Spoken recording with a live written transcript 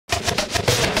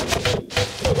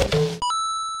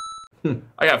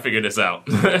I gotta figure this out.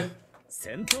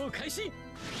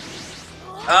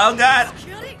 Oh god!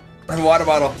 Water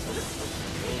bottle.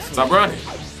 Stop running.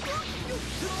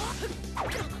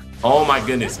 Oh my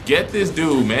goodness, get this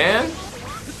dude, man.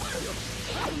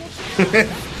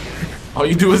 All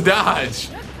you do is dodge.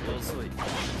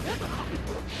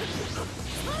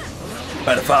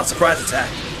 By the file surprise attack.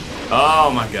 Oh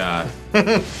my god.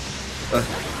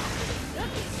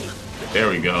 There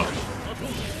we go.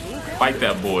 Fight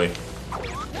that boy.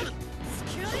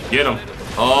 Get him.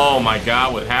 Oh my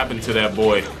god, what happened to that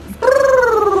boy?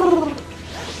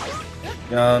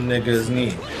 Y'all niggas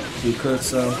need to cook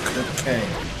some cocaine.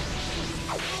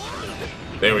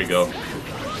 There we go.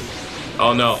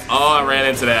 Oh no. Oh, I ran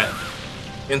into that.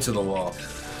 Into the wall.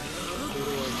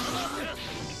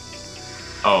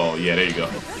 Oh, yeah, there you go.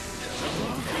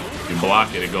 You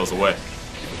block it, it goes away.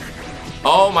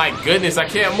 Oh my goodness, I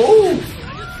can't move.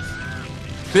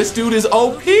 This dude is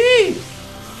OP.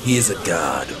 He is a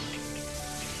god.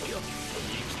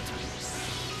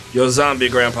 Your zombie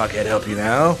grandpa can't help you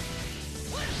now.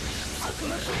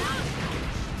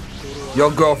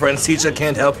 Your girlfriend's teacher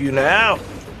can't help you now.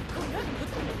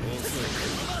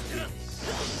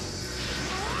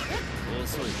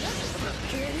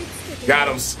 Got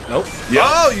him. Nope. Yep.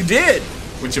 Oh, you did.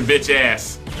 With your bitch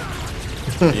ass.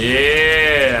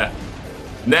 Yeah.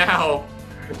 Now,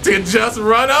 to just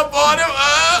run up on him.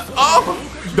 Oh,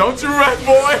 don't you run,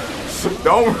 boy.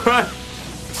 Don't run.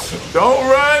 Don't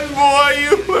run, boy,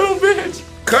 you little bitch.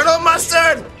 Colonel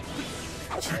Mustard.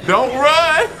 Don't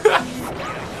run.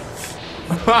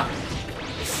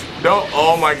 Don't.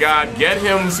 Oh my God. Get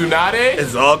him, Tsunade.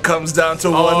 It all comes down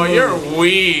to one. Oh, move. you're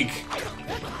weak.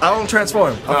 I won't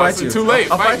transform. I'll fight you. Too late.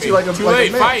 I'll fight you like a too like late.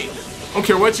 A man. Fight. I don't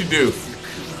care what you do.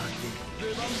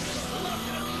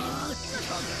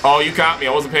 Oh, you caught me.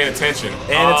 I wasn't paying attention.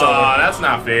 And it's over. Oh, that's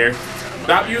not fair.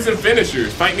 Stop using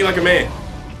finishers. Fight me like a man.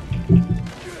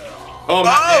 Oh,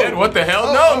 my man. What the hell?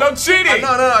 Oh, no cheating. No,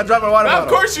 I dropped my water bottle. Of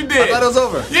course you did. I thought it was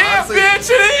over. Yeah, honestly.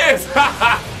 Bitch, it is.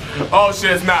 Oh,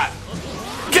 shit, it's not.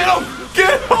 Get him.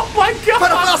 Get him. Oh, my God.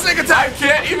 Put a fell sneak attack. I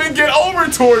can't even get over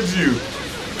towards you.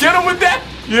 Get him with that.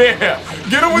 Yeah.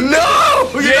 Get him with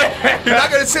that. No. Yeah. You're not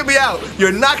going to chip me out.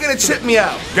 You're not going to chip me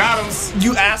out. Got him.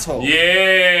 You asshole.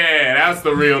 Yeah. That's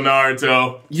the real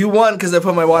Naruto. You won because I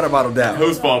put my water bottle down.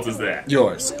 Whose fault is that?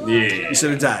 Yours. Yeah. You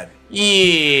should have died.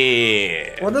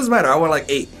 Yeah. Well, it doesn't matter. I won like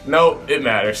 8. No, it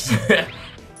matters.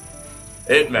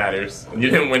 It matters. You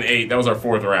didn't win 8. That was our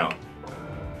 4th round.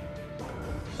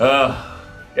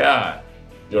 God.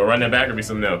 You wanna run that back or be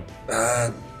something new?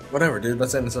 Whatever, dude.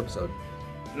 Let's end this episode.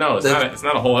 No, it's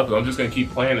not a whole episode. I'm just gonna keep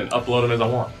playing and upload them as I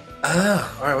want.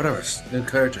 Alright, whatever. New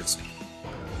characters.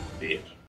 Bitch.